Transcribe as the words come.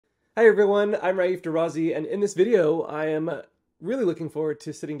Hi everyone, I'm Raif Derrazi, and in this video, I am really looking forward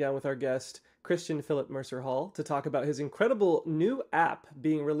to sitting down with our guest, Christian Philip Mercer-Hall, to talk about his incredible new app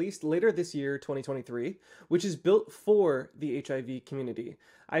being released later this year, 2023, which is built for the HIV community.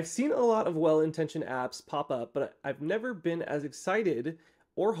 I've seen a lot of well-intentioned apps pop up, but I've never been as excited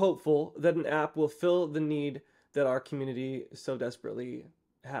or hopeful that an app will fill the need that our community so desperately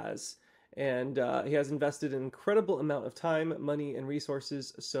has. And he has invested an incredible amount of time, money, and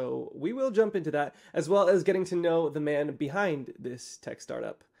resources. So we will jump into that, as well as getting to know the man behind this tech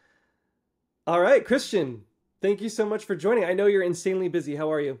startup. All right, Christian, thank you so much for joining. I know you're insanely busy.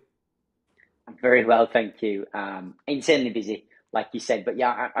 How are you? I'm very well, thank you. Insanely busy, like you said, but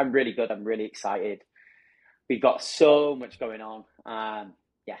yeah, I'm really good. I'm really excited. We've got so much going on.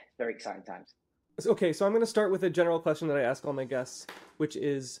 Yeah, very exciting times. Okay, so I'm going to start with a general question that I ask all my guests, which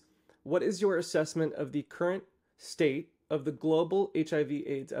is, what is your assessment of the current state of the global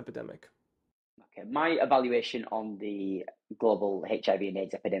HIV/AIDS epidemic? Okay, my evaluation on the global HIV and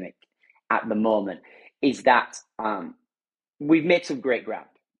AIDS epidemic at the moment is that we've made some great ground.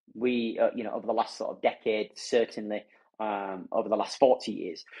 Over the last sort of decade, certainly over the last 40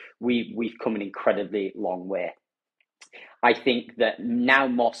 years, we've come an incredibly long way. I think that now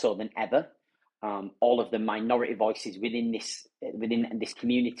more so than ever, all of the minority voices within this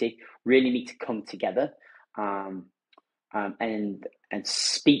community really need to come together um, and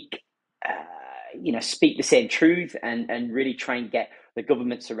speak, speak the same truth and really try and get the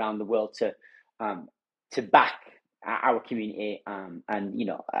governments around the world to back our community and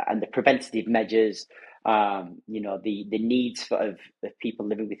the preventative measures, the needs of people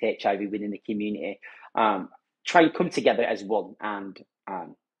living with HIV within the community. Try and come together as one and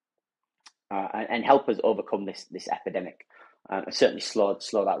help us overcome this epidemic. Certainly slow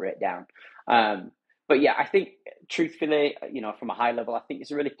that rate down. Um, but yeah, I think truthfully, from a high level, I think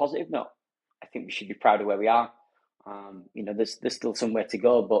it's a really positive note. I think we should be proud of where we are. There's still somewhere to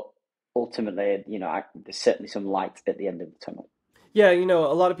go, but ultimately, there's certainly some light at the end of the tunnel. Yeah, a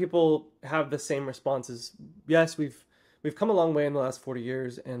lot of people have the same responses. Yes, we've come a long way in the last 40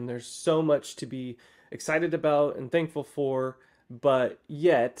 years, and there's so much to be excited about and thankful for, but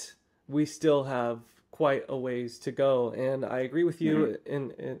yet we still have quite a ways to go. And I agree with Mm-hmm. you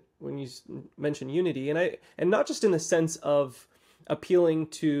in when you mention unity, and not just in the sense of appealing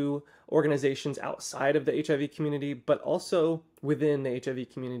to organizations outside of the HIV community, but also within the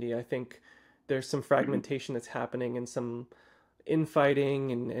HIV community. I think there's some Mm-hmm. fragmentation that's happening and some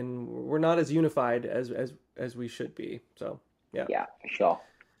infighting, and we're not as unified as we should be. So yeah. Yeah, for sure.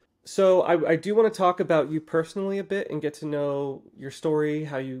 So I do want to talk about you personally a bit and get to know your story,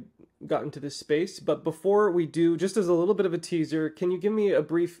 how you got into this space. But before we do, just as a little bit of a teaser, can you give me a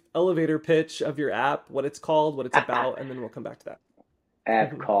brief elevator pitch of your app, what it's called, what it's about, and then we'll come back to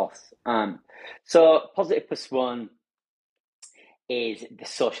that. Of course. So Positive Plus One is the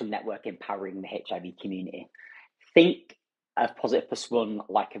social network empowering the HIV community. Think of Positive Plus One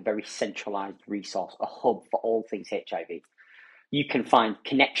like a very centralized resource, a hub for all things HIV. You can find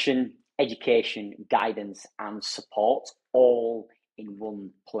connection, education, guidance, and support all in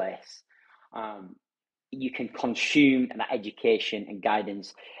one place. Um, you can consume that education and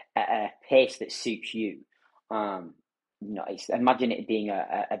guidance at a pace that suits you. Um, Imagine it being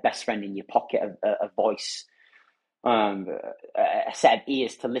a best friend in your pocket, a voice, a set of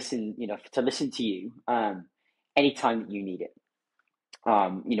ears to listen to you anytime that you need it.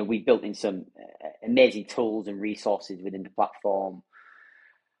 We've built in some amazing tools and resources within the platform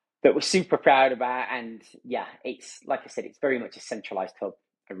that we're super proud about. And yeah, it's like I said, it's very much a centralized hub,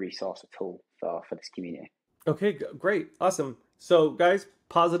 a resource, a tool for this community. Okay, great, awesome. So guys,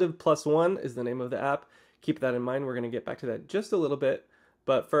 Positive+1 is the name of the app. Keep that in mind. We're going to get back to that just a little bit.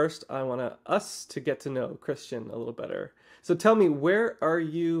 But first, I want us to get to know Christian a little better. So tell me, where are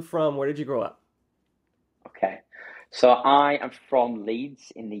you from? Where did you grow up? Okay. So I am from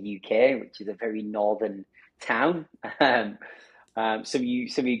Leeds in the UK, which is a very northern town. Some of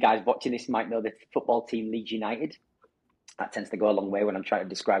you guys watching this might know the football team Leeds United. That tends to go a long way when I'm trying to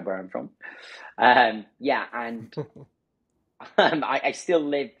describe where I'm from. Yeah, and I still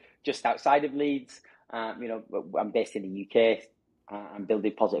live just outside of Leeds. I'm based in the UK. I'm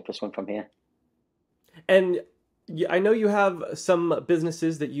building Positive Plus One from here. And I know you have some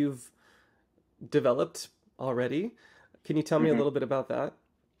businesses that you've developed already. Can you tell me a Hmm. little bit about that?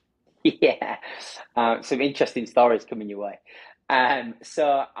 Yeah, some interesting stories coming your way.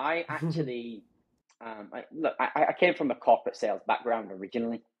 So I actually, look, I came from a corporate sales background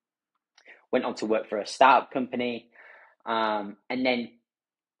originally. Went on to work for a startup company, and then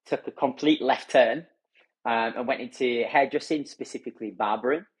took a complete left turn and went into hairdressing, specifically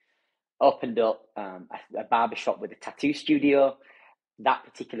barbering. opened up a barber shop with a tattoo studio. That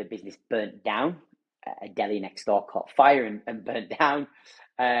particular business burnt down. A deli next door caught fire and burnt down.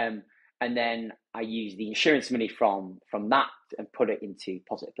 And then I used the insurance money from that and put it into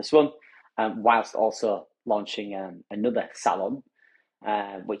Positive+1, whilst also launching another salon,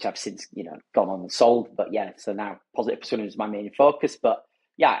 which I've since gone on and sold. But yeah, so now Positive+1 is my main focus. But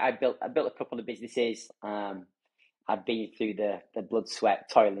yeah, I built a couple of businesses. I've been through the blood, sweat,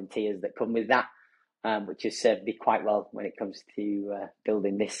 toil, and tears that come with that, which has served me quite well when it comes to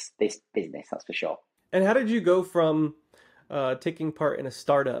building this business. That's for sure. And how did you go from taking part in a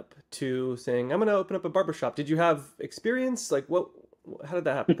startup to saying, I'm going to open up a barbershop? Did you have experience? Like, what? How did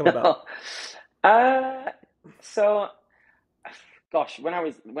that happen, come about? uh, so, gosh, when I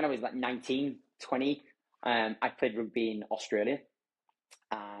was like 19, 20, I played rugby in Australia,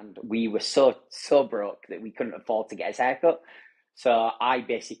 and we were so broke that we couldn't afford to get a haircut. So I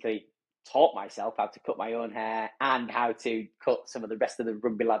basically taught myself how to cut my own hair and how to cut some of the rest of the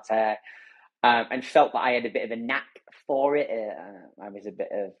rugby lads' hair, and felt that I had a bit of a knack for it. I was a bit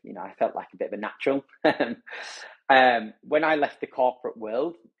of, I felt like a bit of a natural. When I left the corporate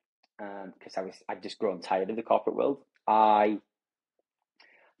world, because I'd just grown tired of the corporate world, I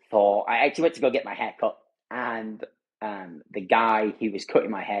thought I actually went to go get my hair cut, and the guy who was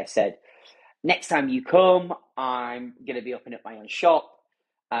cutting my hair said, "Next time you come, I'm going to be opening up my own shop.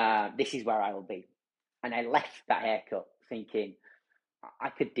 This is where I will be." And I left that haircut thinking, I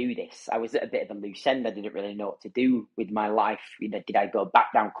could do this. I was at a bit of a loose end. I didn't really know what to do with my life. Did I go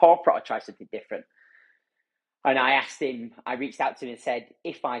back down corporate or try something different? And I reached out to him and said,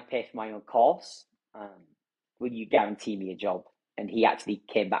 if I pay for my own course, will you guarantee me a job? And he actually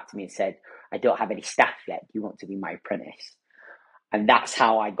came back to me and said, I don't have any staff yet. Do you want to be my apprentice? And that's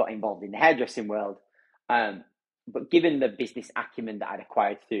how I got involved in the hairdressing world. But given the business acumen that I'd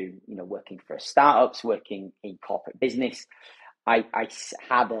acquired through, working for startups, working in corporate business, I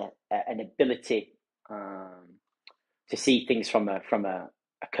had an ability to see things from a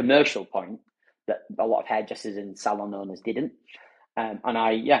commercial point that a lot of hairdressers and salon owners didn't. And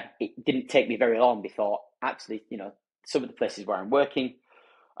it didn't take me very long before actually, some of the places where I'm working,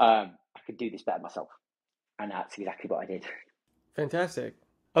 I could do this better myself. And that's exactly what I did. Fantastic.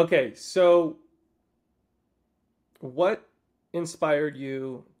 Okay, so what inspired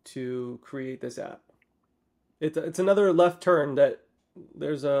you to create this app? It's another left turn that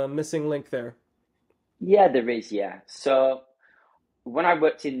there's a missing link there. Yeah, there is. Yeah. So when I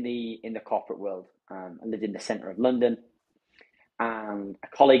worked in the corporate world, I lived in the centre of London, and a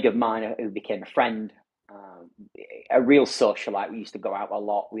colleague of mine who became a friend, um, a real socialite. We used to go out a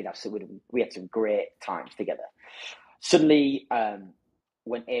lot. We had some great times together. Suddenly,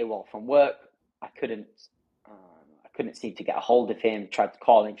 went AWOL from work. I couldn't I couldn't seem to get a hold of him. Tried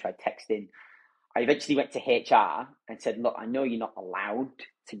calling, tried texting. I eventually went to HR and said, "Look, I know you're not allowed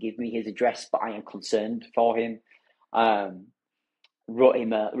to give me his address, but I am concerned for him." Um, wrote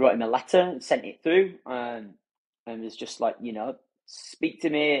him a letter, sent it through, and was just like, speak to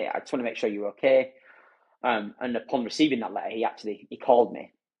me. I just want to make sure you're okay. And upon receiving that letter, he called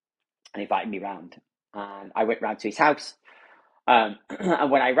me and invited me round, and I went round to his house. And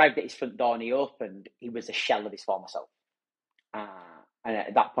when I arrived at his front door and he opened, he was a shell of his former self. Uh, and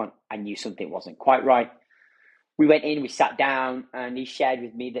at that point, I knew something wasn't quite right. We went in, we sat down, and he shared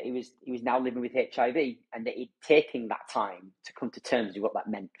with me that he was now living with HIV, and that he'd taken that time to come to terms with what that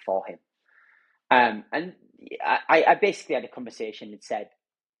meant for him. And I basically had a conversation and said,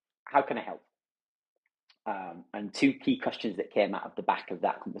 "How can I help?" And two key questions that came out of the back of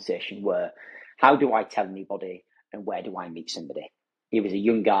that conversation were, how do I tell anybody, and where do I meet somebody? He was a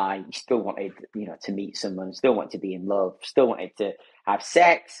young guy. He still wanted, to meet someone, still wanted to be in love, still wanted to have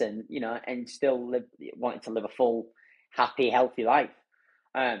sex, and and still wanted to live a full, happy, healthy life.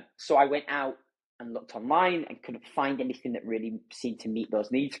 So I went out and looked online and couldn't find anything that really seemed to meet those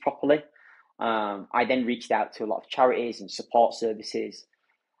needs properly. I then reached out to a lot of charities and support services.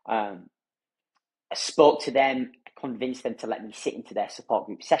 Um, I spoke to them, convinced them to let me sit into their support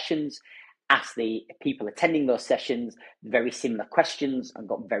group sessions, asked the people attending those sessions very similar questions, and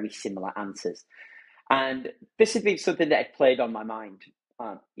got very similar answers. And this has been something that had played on my mind.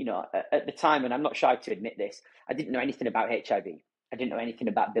 At the time, and I'm not shy to admit this, I didn't know anything about HIV. I didn't know anything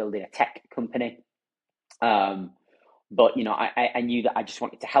about building a tech company. But I knew that I just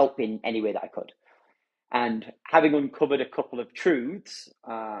wanted to help in any way that I could. And having uncovered a couple of truths,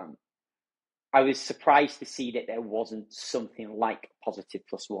 I was surprised to see that there wasn't something like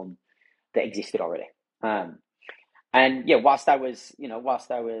Positive+1 that existed already. And yeah, whilst I was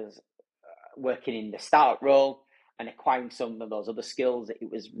working in the startup role, and acquiring some of those other skills,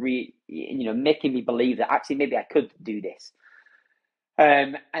 it was making me believe that actually maybe I could do this.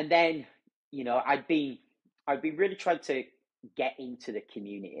 And then, I'd been really trying to get into the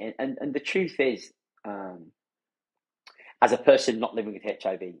community, and the truth is, as a person not living with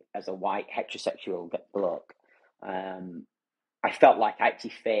HIV, as a white heterosexual bloke, I felt like I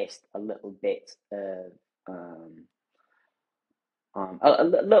actually faced a little bit of a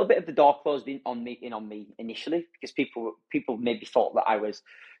little bit of the door closed in on me initially, because people maybe thought that I was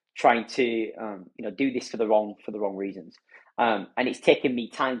trying to do this for the wrong reasons, and it's taken me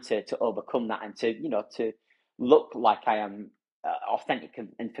time to overcome that, and to look like I am authentic,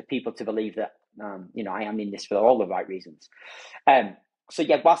 and for people to believe that I am in this for all the right reasons. So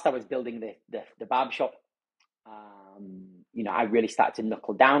yeah, whilst I was building the barbershop, I really started to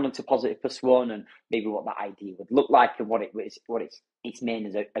knuckle down onto Positive+1, and maybe what that idea would look like, and what its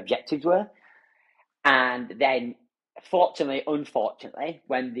main objectives were. And then, unfortunately,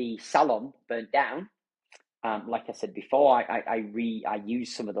 when the salon burnt down, like I said before, I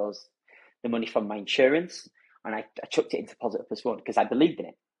used some of the money from my insurance, and I chucked it into Positive+1 because I believed in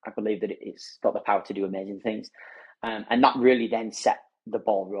it. I believed that it's got the power to do amazing things, and that really then set the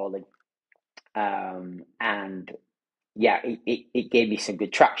ball rolling. And yeah, it gave me some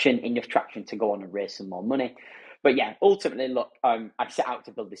good traction, enough traction to go on and raise some more money. But yeah, ultimately, look, I set out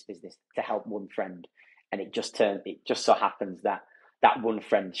to build this business to help one friend, and it just so happens that one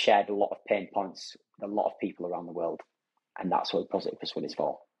friend shared a lot of pain points with a lot of people around the world, and that's what Positive+1 is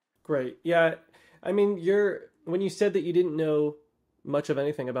for. Great. Yeah. I mean, when you said that you didn't know much of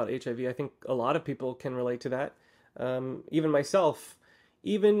anything about HIV, I think a lot of people can relate to that. Even myself,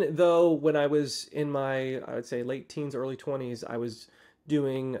 even though when I was in my, I would say, late teens, early 20s, I was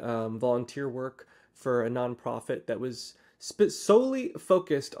doing volunteer work for a nonprofit that was solely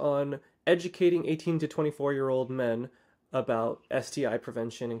focused on educating 18 to 24-year-old men about STI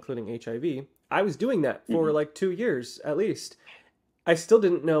prevention, including HIV. I was doing that for like 2 years at least. I still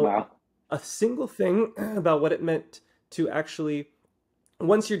didn't know Wow. a single thing about what it meant to actually,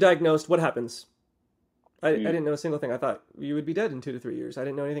 once you're diagnosed, what happens? I didn't know a single thing. I thought you would be dead in 2 to 3 years. I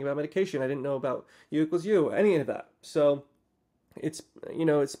didn't know anything about medication. I didn't know about U equals U, any of that. So it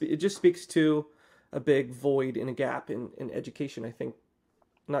just speaks to a big void and a gap in education, I think,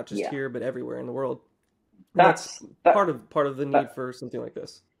 not just Yeah, here, but everywhere in the world. And that's that's that part of the need that for something like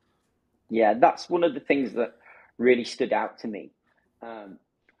this. yeah, that's one of the things that really stood out to me. Um,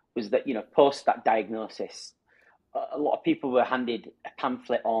 was that, post that diagnosis, a lot of people were handed a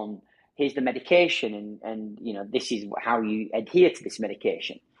pamphlet on, here's the medication, and this is how you adhere to this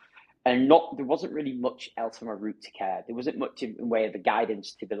medication, and there wasn't really much else from a route to care. There wasn't much in way of a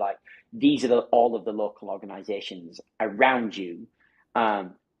guidance to be like, these are all of the local organisations around you,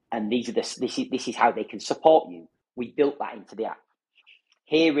 and this is how they can support you. We built that into the app.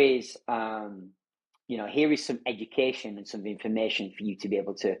 Here is here is some education and some information for you to be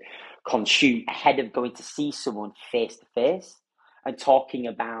able to consume ahead of going to see someone face to face and talking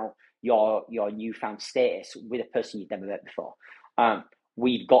about your newfound status with a person you've never met before.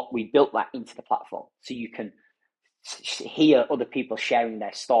 We built that into the platform, so you can hear other people sharing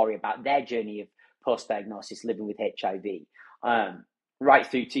their story about their journey of post-diagnosis living with HIV, right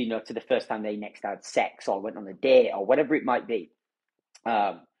through to to the first time they next had sex or went on a date or whatever it might be.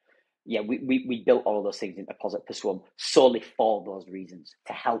 Yeah, we built all of those things into Positive+1 solely for those reasons,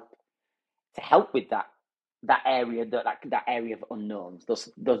 to help with that area that area of unknowns, those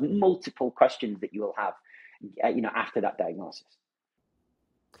multiple questions that you will have, after that diagnosis.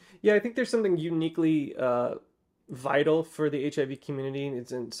 Yeah, I think there's something uniquely vital for the HIV community.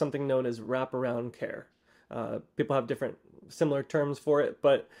 It's in something known as wraparound care. People have different similar terms for it,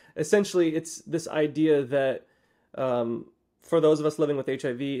 but essentially it's this idea that for those of us living with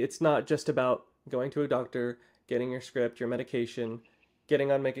HIV, it's not just about going to a doctor, getting your script, your medication,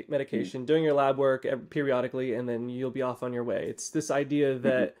 getting on medication, doing your lab work periodically, and then you'll be off on your way. It's this idea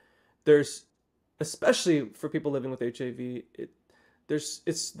that there's, especially for people living with HIV,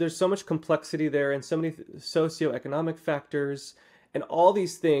 there's so much complexity there, and so many socioeconomic factors, and all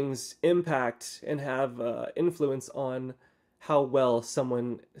these things impact and have influence on how well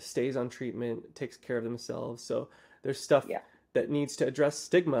someone stays on treatment, takes care of themselves. So there's stuff Yeah. that needs to address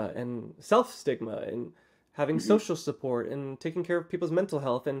stigma and self-stigma, and having social support, and taking care of people's mental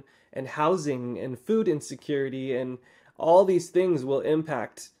health, and housing and food insecurity, and all these things will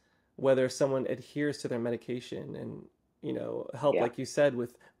impact whether someone adheres to their medication, and help, Yeah. like you said,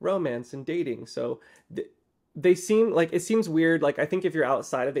 with romance and dating. So they seem like, it seems weird. Like, I think if you're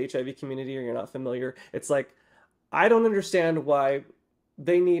outside of the HIV community or you're not familiar, it's like, I don't understand why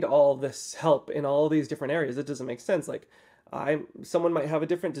they need all this help in all these different areas. It doesn't make sense. Like, someone might have a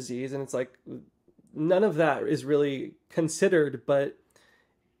different disease, and it's like none of that is really considered, but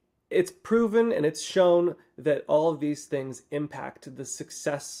it's proven and it's shown that all of these things impact the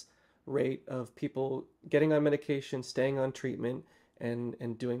success rate of people getting on medication, staying on treatment,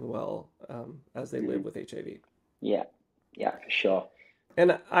 and doing well as they live Mhm. with HIV. Yeah, yeah, for sure.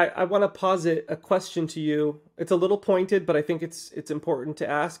 And I want to posit a question to you. It's a little pointed, but I think it's important to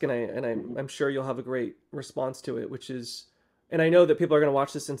ask, and Mhm. I'm sure you'll have a great response to it, which is, and I know that people are going to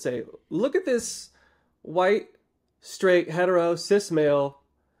watch this and say, "Look at this white, straight, hetero, cis male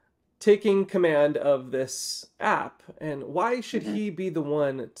taking command of this app, and why should Mhm. he be the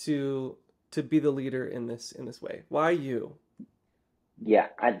one to be the leader in this way? Why you?" Yeah,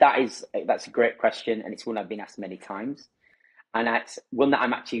 that's a great question, and it's one I've been asked many times, and that's one that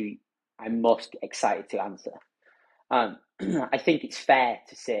I'm most excited to answer. Um, I think it's fair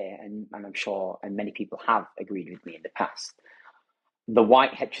to say, and I'm sure, and many people have agreed with me in the past, the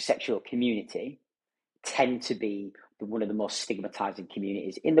white heterosexual community tend to be one of the most stigmatizing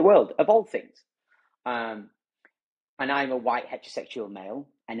communities in the world of all things. Um, and I'm a white heterosexual male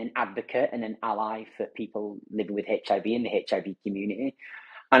and an advocate and an ally for people living with HIV in the HIV community.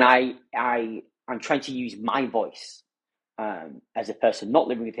 And I'm trying to use my voice as a person not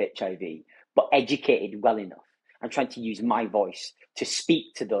living with HIV, but educated well enough. I'm trying to use my voice to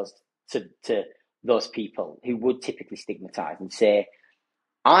speak to to those people who would typically stigmatize and say,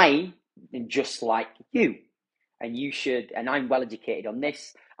 I am just like you, and you should. And I'm well educated on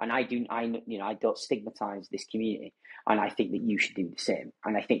this, and I don't stigmatize this community, and I think that you should do the same.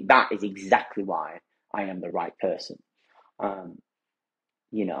 And I think that is exactly why I am the right person. Um,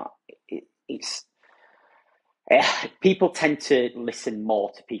 you know, it's people tend to listen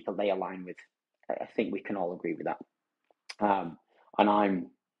more to people they align with. I think we can all agree with that. And I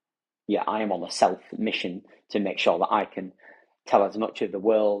am on a self mission to make sure that I can tell as much of the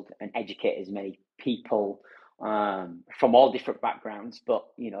world and educate as many people from all different backgrounds, but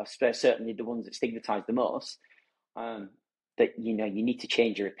certainly the ones that stigmatize the most. Um, that you need to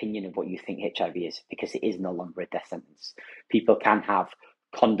change your opinion of what you think HIV is, because it is no longer a death sentence. People can have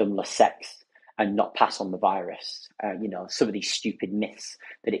condomless sex and not pass on the virus. Some of these stupid myths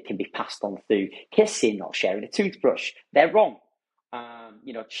that it can be passed on through kissing or sharing a toothbrush, they're wrong.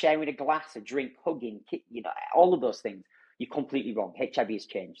 Sharing a glass, a drink, hugging, all of those things, you're completely wrong. HIV has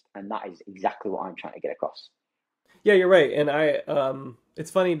changed, and that is exactly what I'm trying to get across. Yeah, you're right. And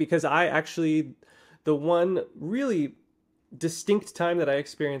it's funny because I actually, the one really distinct time that I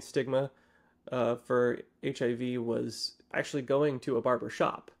experienced stigma for HIV was actually going to a barber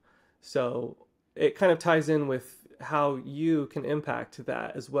shop. So it kind of ties in with how you can impact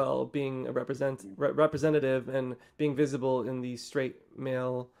that as well, being a representative and being visible in the straight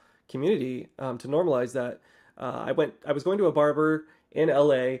male community to normalize that. I was going to a barber in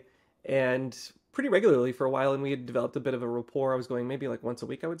LA and pretty regularly for a while, and we had developed a bit of a rapport. I was going maybe like once a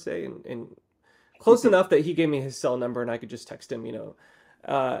week, I would say, and close enough that he gave me his cell number and I could just text him,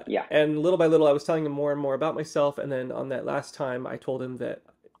 Yeah. and little by little, I was telling him more and more about myself. And then on that last time, I told him that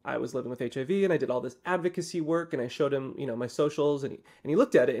I was living with HIV and I did all this advocacy work. And I showed him, my socials, and he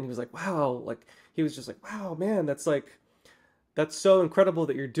looked at it and he was like, "Wow!" Like he was just like, "Wow, man, that's so incredible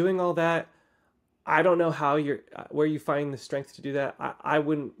that you're doing all that. I don't know how you're where you find the strength to do that. I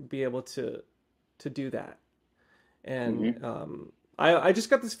wouldn't be able to do that." And Hmm. I just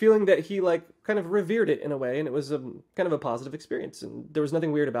got this feeling that he like kind of revered it in a way, and it was a kind of a positive experience, and there was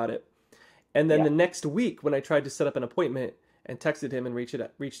nothing weird about it. And then Yeah. the next week, when I tried to set up an appointment and texted him and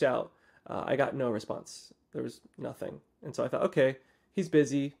reached out, I got no response. There was nothing, and so I thought, okay, he's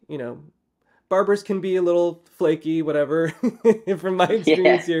busy. Barbers can be a little flaky, whatever, from my Yeah.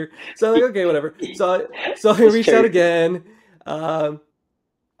 experience here. So I'm like, okay, whatever. So I It's reached out true. again. Um,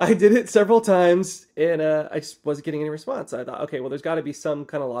 I did it several times, and I just wasn't getting any response. I thought, okay, well, there's got to be some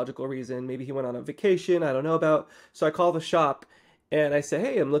kind of logical reason. Maybe he went on a vacation. I don't know about. So I call the shop, and I say,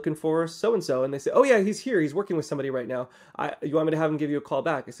 hey, I'm looking for so and so, and they say, oh yeah, he's here. He's working with somebody right now. You want me to have him give you a call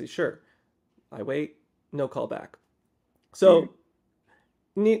back? I say, sure. I wait, no call back. Mm. So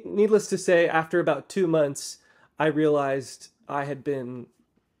needless to say, after about 2 months, I realized I had been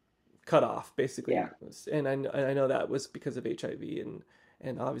cut off basically, Yeah. and I know that was because of HIV,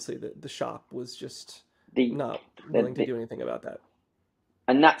 and obviously the shop was just The, not the, willing to the do anything about that.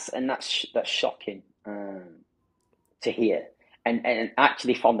 that's shocking to hear. And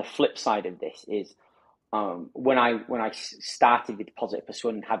actually, from the flip side of this is when I started with Positive+1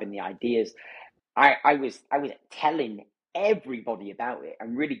 and having the ideas, I was telling everybody about it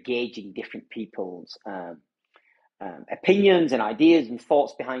and really gauging different people's opinions and ideas and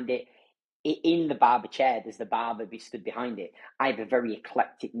thoughts behind it. In the barber chair, there's the barber be stood behind it. I have a very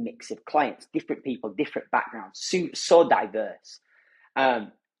eclectic mix of clients, different people, different backgrounds, so diverse.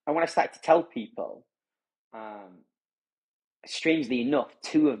 And when I started to tell people, strangely enough,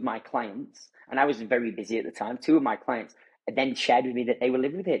 two of my clients, and I was very busy at the time, two of my clients then shared with me that they were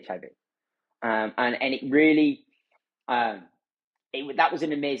living with HIV. And it really, that was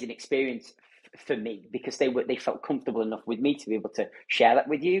an amazing experience for me, because they felt comfortable enough with me to be able to share that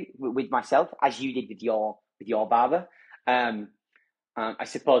with myself, as you did with your barber. I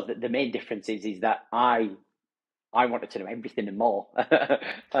suppose that the main difference is that I wanted to know everything and more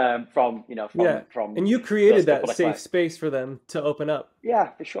from Yeah. from And you those created that couple of safe clients. space for them to open up.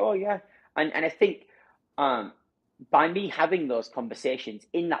 Yeah, for sure. Yeah, and I think um, by me having those conversations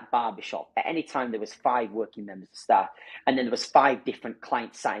in that barbershop, at any time there was five working members of staff, and then there was five different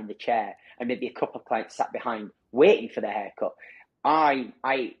clients sat in the chair, and maybe a couple of clients sat behind waiting for their haircut.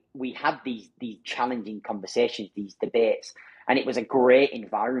 We had these challenging conversations, these debates, and it was a great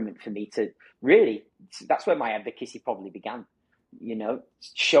environment for me to really. That's where my advocacy probably began.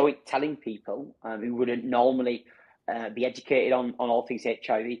 Telling people who wouldn't normally be educated on all things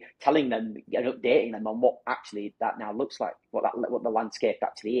HIV, telling them and updating them on what actually that now looks like, what the landscape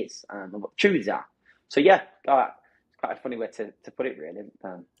actually is, and what the truths are. So yeah, it's quite a funny way to put it, really.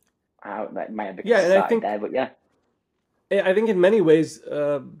 How my Yeah, advocacy and I started think there, but yeah, I think in many ways,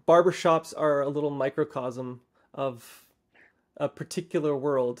 barbershops are a little microcosm of a particular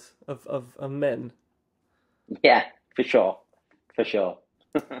world of men. yeah, for sure, for sure.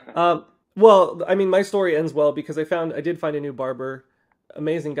 Well, I mean, my story ends well because I did find a new barber,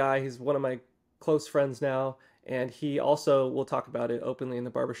 amazing guy. He's one of my close friends now, and he also will talk about it openly in the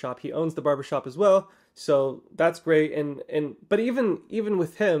barbershop. He owns the barbershop as well, so that's great. But even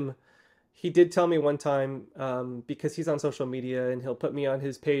with him, he did tell me one time, because he's on social media and he'll put me on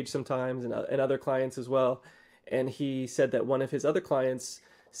his page sometimes, and other clients as well. And he said that one of his other clients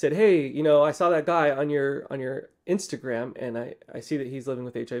said, "Hey, I saw that guy on your Instagram, and I see that he's living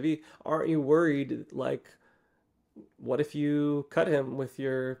with HIV. Aren't you worried? Like, what if you cut him with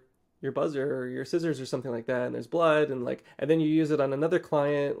your buzzer or your scissors or something like that, and there's blood, and then you use it on another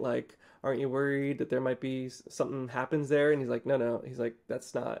client? Like, aren't you worried that there might be something happens there?" And he's like, "No." He's like,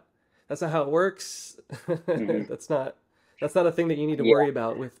 "That's not how it works. Hmm. That's not a thing that you need to Yeah, worry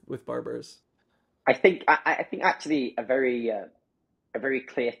about with barbers." I think actually a very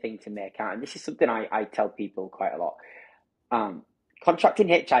clear thing to make out, and this is something I tell people quite a lot. Um, Contracting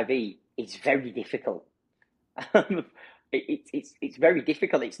HIV is very difficult. It's very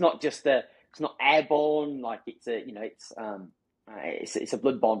difficult. It's not airborne, like it's a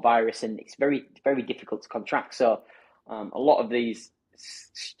bloodborne virus, and it's very difficult to contract. So a lot of these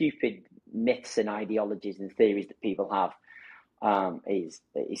stupid myths and ideologies and theories that people have is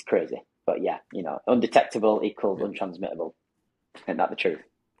crazy. But yeah, undetectable equals Yeah, untransmittable, and that's the truth.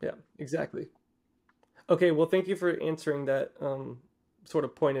 yeah, exactly. Okay, well, thank you for answering that sort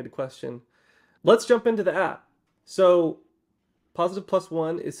of pointed question. Let's jump into the app. So,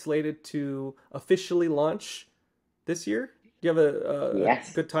 Positive+1 is slated to officially launch this year. Do you have a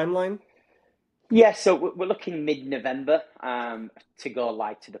Yes. good timeline? Yeah, so we're looking mid-November to go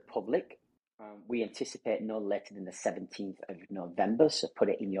live to the public. We anticipate no later than the 17th of November, so put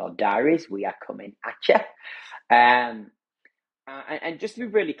it in your diaries. We are coming at you. Um, and just to be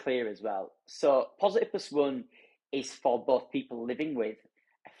really clear as well, so Positive+1 is for both people living with,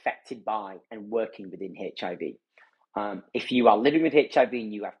 affected by, and working within HIV. If you are living with HIV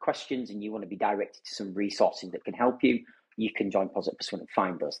and you have questions and you want to be directed to some resources that can help you, you can join Positive+1 and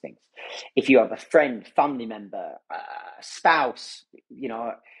find those things. If you have a friend, family member, spouse,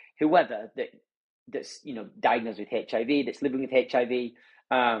 whoever that's diagnosed with HIV, that's living with HIV,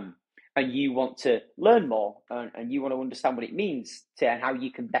 and you want to learn more and you want to understand what it means and how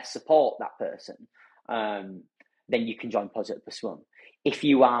you can best support that person, then you can join Positive+1. If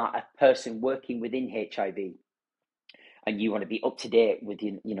you are a person working within HIV and you want to be up to date with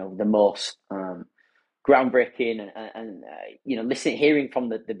the most groundbreaking and hearing from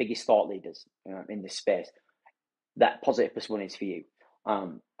the biggest thought leaders in this space, that Positive+1 is for you.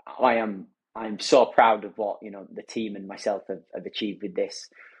 I'm so proud of what the team and myself have achieved with this.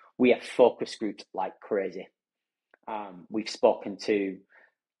 We have focus groups like crazy. We've spoken to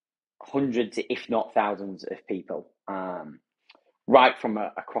hundreds, if not thousands, of people, right from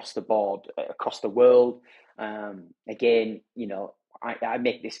across the board, across the world. Again, I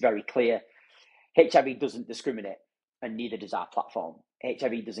make this very clear. HIV doesn't discriminate, and neither does our platform.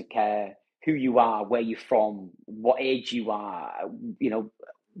 HIV doesn't care who you are, where you're from, what age you are,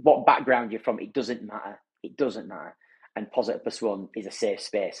 what background you're from. It doesn't matter. it doesn't matter. And Positive+1 is a safe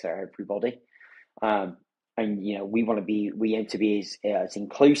space for everybody. And we aim to be as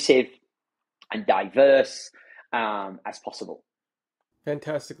inclusive and diverse as possible.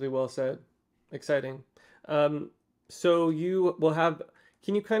 Fantastically well said. Exciting. Um, so you will have,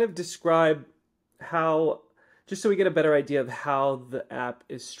 can you kind of describe how, just so we get a better idea of how the app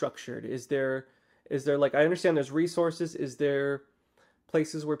is structured? Is there like, I understand there's resources. Is there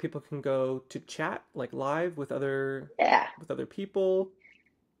places where people can go to chat like live Yeah, with other people?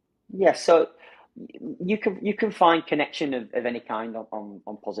 yeah. So you can find connection of any kind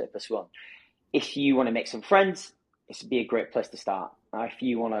on Positive+1. If you want to make some friends, this would be a great place to start. If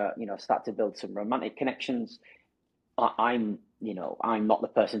you want to, start to build some romantic connections, I'm not the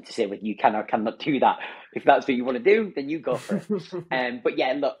person to say whether you can or cannot do that. If that's what you want to do, then you go for it. But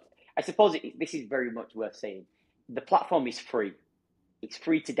yeah, look, I suppose this is very much worth saying. The platform is free. It's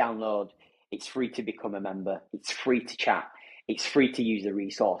free to download. It's free to become a member. It's free to chat. It's free to use the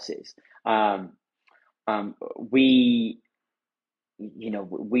resources. Um, we,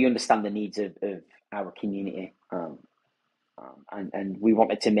 we understand the needs of our community, and we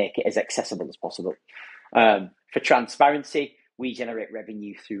wanted to make it as accessible as possible. For transparency, we generate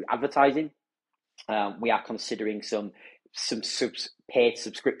revenue through advertising. We are considering some paid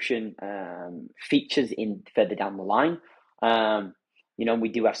subscription features in further down the line. We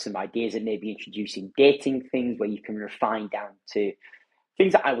do have some ideas that maybe introducing dating things where you can refine down to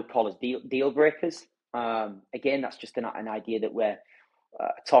things that I would call as deal breakers. Again, that's just an idea that we're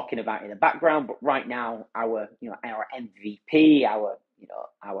talking about in the background. But right now, our MVP, our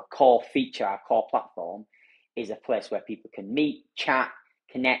core feature, our core platform, is a place where people can meet, chat,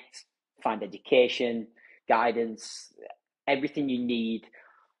 connect, find education, guidance, everything you need,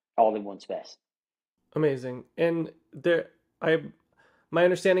 all in one space. Amazing. And I, my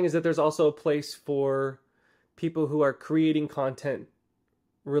understanding is that there's also a place for people who are creating content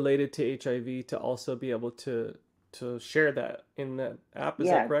related to HIV to also be able to share that in that app. Is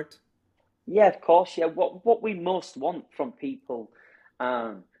that Yeah, correct? yeah, of course. Yeah, what we most want from people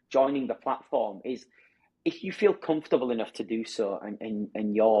joining the platform is if you feel comfortable enough to do so,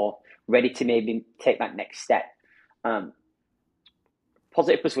 and you're ready to maybe take that next step. um,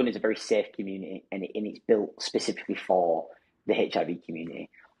 Positive+1 is a very safe community, and it's built specifically for the HIV community.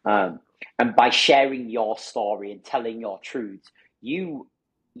 Um, and by sharing your story and telling your truths,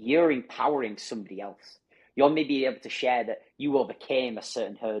 you're empowering somebody else. You're maybe able to share that you overcame a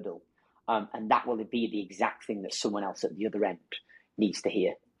certain hurdle, and that will be the exact thing that someone else at the other end needs to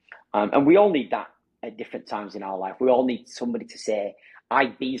hear. And we all need that at different times in our life. We all need somebody to say,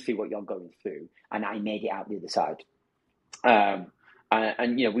 "I've been through what you're going through, and I made it out the other side." Um,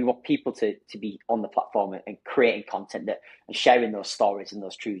 and we want people to be on the platform and creating content and sharing those stories and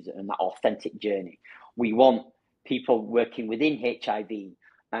those truths and that authentic journey. We want people working within HIV,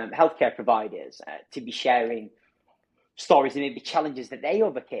 healthcare providers, to be sharing stories and maybe challenges that they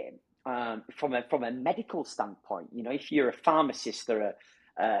overcame, from a medical standpoint. If you're a pharmacist or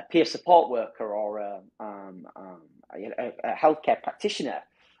a peer support worker or a healthcare practitioner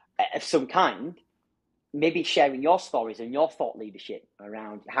of some kind, maybe sharing your stories and your thought leadership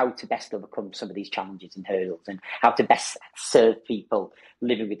around how to best overcome some of these challenges and hurdles and how to best serve people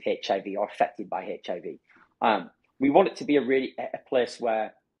living with HIV or affected by HIV. We want it to be a place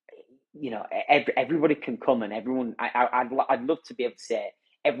where everybody can come, and everyone. I'd love to be able to say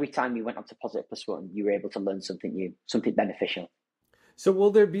every time you went onto Positive+1, you were able to learn something new, something beneficial. So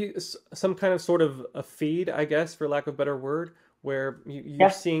will there be some kind of sort of a feed, I guess, for lack of a better word, where you're Yeah,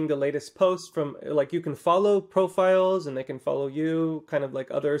 seeing the latest posts from, like, you can follow profiles and they can follow you, kind of like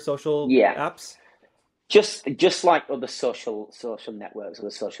other social yeah. apps? Just like other social networks, other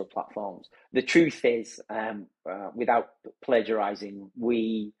social platforms. The truth is, without plagiarizing,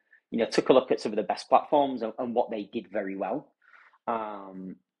 we took a look at some of the best platforms and what they did very well.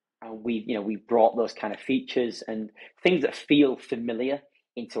 And we brought those kind of features and things that feel familiar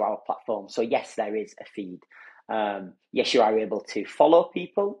into our platform. So yes, there is a feed. Yes, you are able to follow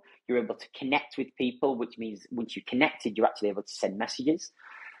people. You're able to connect with people, which means once you're connected, you're actually able to send messages.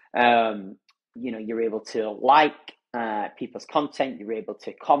 Um, you're able to like people's content. You're able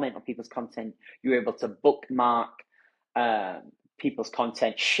to comment on people's content. You're able to bookmark people's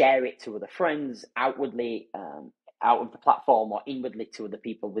content, share it to other friends outwardly, out of the platform, or inwardly to other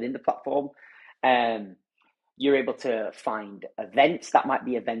people within the platform. Um, you're able to find events that might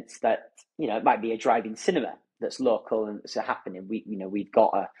be events that it might be a drive-in cinema that's local and it's happening. We've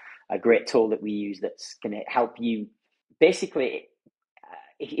got a great tool that we use that's going to help you basically,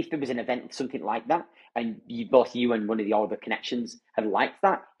 if there was an event, something like that, and both you and one of the other connections have liked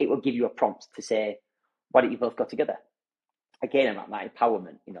that, it will give you a prompt to say, why don't you both go together? Again, about that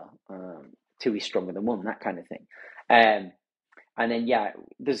empowerment, two is stronger than one, that kind of thing. And then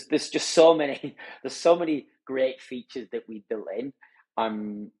there's just so many there's so many great features that we built in.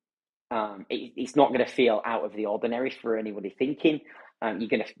 It's not going to feel out of the ordinary for anybody thinking.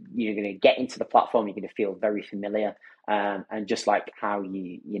 You're gonna get into the platform. You're gonna feel very familiar, and just like how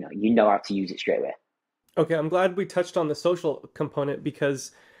you know how to use it straight away. Okay, I'm glad we touched on the social component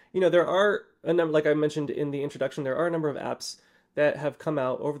because, there are a number, like I mentioned in the introduction, there are a number of apps that have come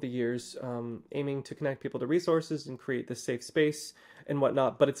out over the years, aiming to connect people to resources and create this safe space and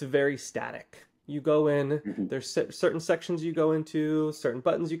whatnot, but it's very static. You go in, Mm-hmm. there's certain sections you go into, certain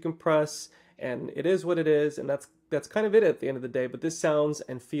buttons you can press, and it is what it is, and that's kind of it at the end of the day. But this sounds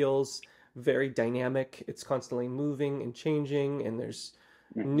and feels very dynamic. It's constantly moving and changing, and there's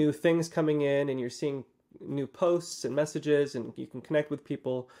Mm-hmm. new things coming in, and you're seeing new posts and messages, and you can connect with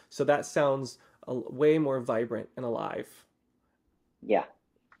people. So that sounds way more vibrant and alive. Yeah,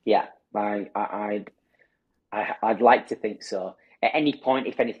 yeah. I'd like to think so. At any point,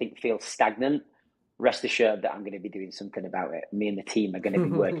 if anything feels stagnant, rest assured that I'm going to be doing something about it. Me and the team are going to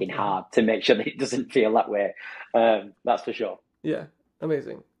be working hard to make sure that it doesn't feel that way. That's for sure. Yeah,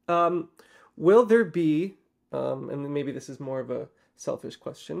 amazing. Will there be, and maybe this is more of a selfish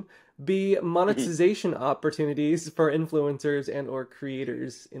question, be monetization opportunities for influencers and or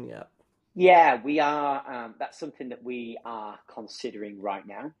creators in the app? Yeah, we are. That's something that we are considering right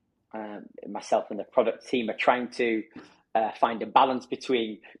now. Myself and the product team are trying to find a balance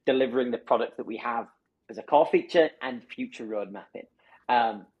between delivering the product that we have as a core feature and future road mapping.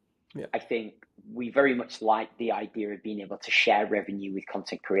 Um, Yeah. I think we very much like the idea of being able to share revenue with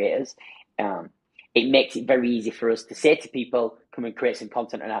content creators. Um, it makes it very easy for us to say to people, "Come and create some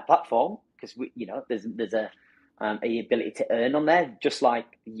content on our platform," because there's a ability to earn on there, just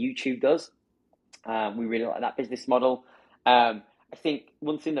like YouTube does. We really like that business model. I think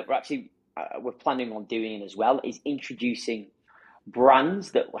one thing that we're planning on doing as well is introducing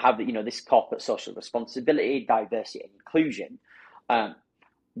brands that have this corporate social responsibility, diversity, and inclusion. Um,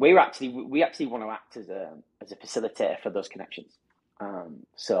 we actually want to act as a facilitator for those connections.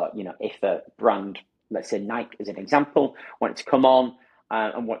 So if a brand, let's say Nike as an example, wanted to come on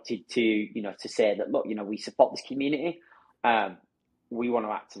and wanted to say that, look, we support this community, we want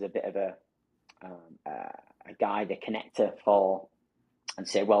to act as a bit of a guide, a connector for, and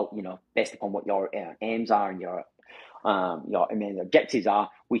say, well, based upon what your aims are and your main objectives are,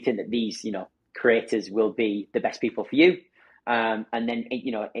 we think that these creators will be the best people for you, and then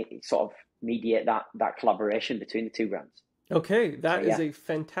it sort of mediate that collaboration between the two brands. Okay, So that is yeah, a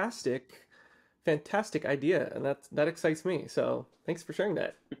fantastic idea, and that excites me. So thanks for sharing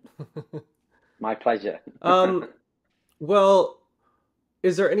that. my pleasure. Um, well,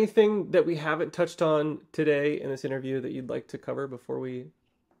 is there anything that we haven't touched on today in this interview that you'd like to cover before we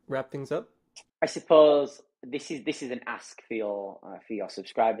wrap things up? I suppose this is an ask for your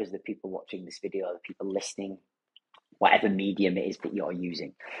subscribers, the people watching this video, the people listening, whatever medium it is that you're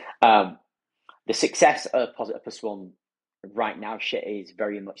using. Um, the success of Positive+1 right now shit is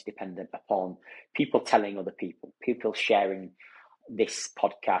very much dependent upon people telling other people, people sharing this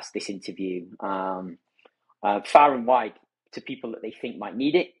podcast, this interview, far and wide to people that they think might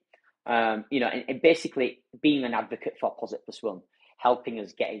need it. And basically being an advocate for Positive+1, helping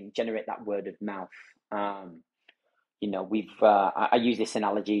us generate that word of mouth. I use this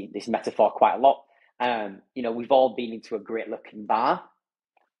analogy, this metaphor quite a lot. We've all been into a great looking bar,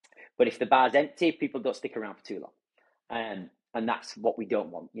 but if the bar's empty, people don't stick around for too long. And that's what we don't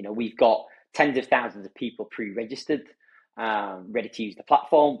want. We've got tens of thousands of people pre-registered, ready to use the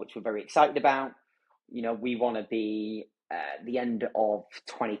platform, which we're very excited about. We want to be at the end of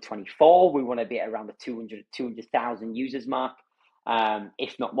 2024. We want to be at around the 200,000 users mark,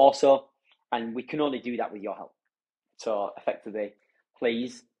 if not more so. And we can only do that with your help. So effectively,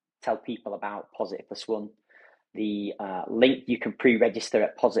 please tell people about Positive+1. The link, you can pre-register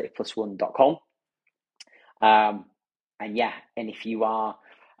at positive+1.com. And if you are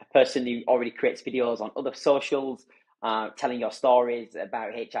a person who already creates videos on other socials, telling your stories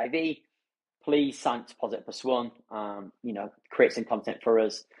about HIV, please sign up to Positive+1. Create some content for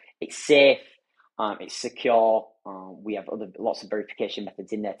us. It's safe. It's secure. We have lots of verification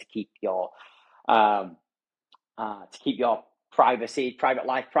methods in there to keep your privacy, private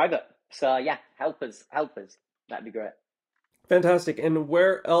life private. So yeah, help us. That'd be great. Fantastic. And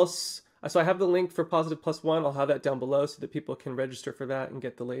where else? So I have the link for Positive+1. I'll have that down below so that people can register for that and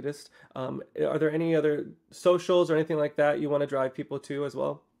get the latest. Are there any other socials or anything like that you want to drive people to as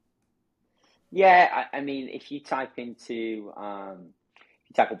well? Yeah, I mean, if you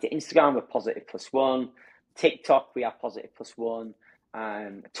type into Instagram, we're Positive+1. TikTok, we are Positive+1.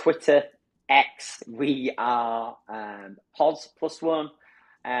 Twitter, X, we are Pos+1.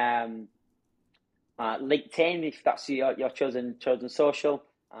 LinkedIn, if that's your chosen social,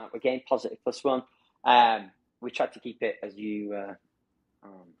 again, Positive+1. We try to keep it as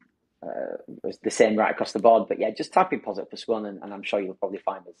as the same right across the board. But yeah, just type in Positive+1 and I'm sure you'll probably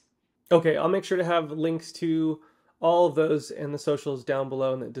find us. Okay, I'll make sure to have links to all of those and the socials down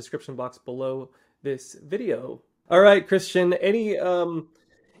below in the description box below this video. All right, Christian, any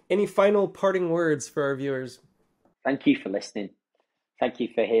final parting words for our viewers? Thank you for listening. Thank you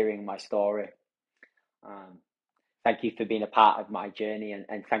for hearing my story. Thank you for being a part of my journey,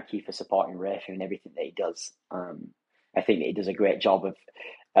 and thank you for supporting Raif and everything that he does. I think that he does a great job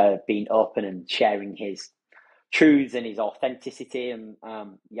of being open and sharing his truths and his authenticity. And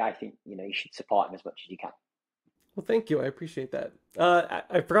yeah, I think you should support him as much as you can. Well, thank you. I appreciate that.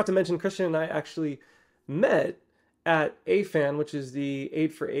 I forgot to mention Christian and I actually met at AFAN, which is the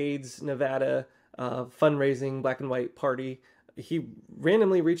Aid for AIDS Nevada fundraising black and white party. He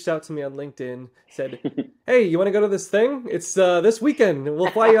randomly reached out to me on LinkedIn, said, "Hey, you want to go to this thing? It's this weekend.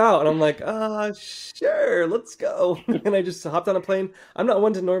 We'll fly you out." And I'm like, sure, let's go." And I just hopped on a plane. I'm not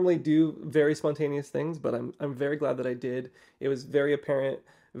one to normally do very spontaneous things, but I'm very glad that I did. It was very apparent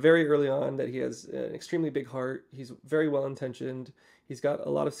very early on that he has an extremely big heart. He's very well intentioned. He's got a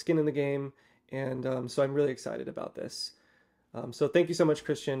lot of skin in the game, and so I'm really excited about this. So thank you so much,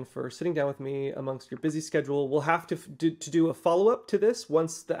 Christian, for sitting down with me amongst your busy schedule. We'll have to do a follow-up to this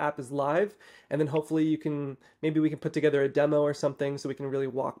once the app is live, and then hopefully maybe we can put together a demo or something so we can really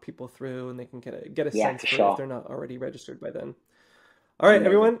walk people through and they can get a sense for sure. if they're not already registered by then. All right,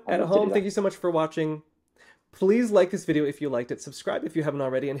 everyone at home, thank you so much for watching. Please like this video if you liked it, subscribe if you haven't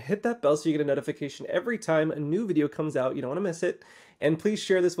already, and hit that bell so you get a notification every time a new video comes out. You don't want to miss it. And please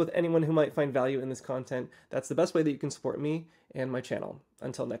share this with anyone who might find value in this content. That's the best way that you can support me and my channel.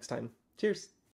 Until next time, cheers.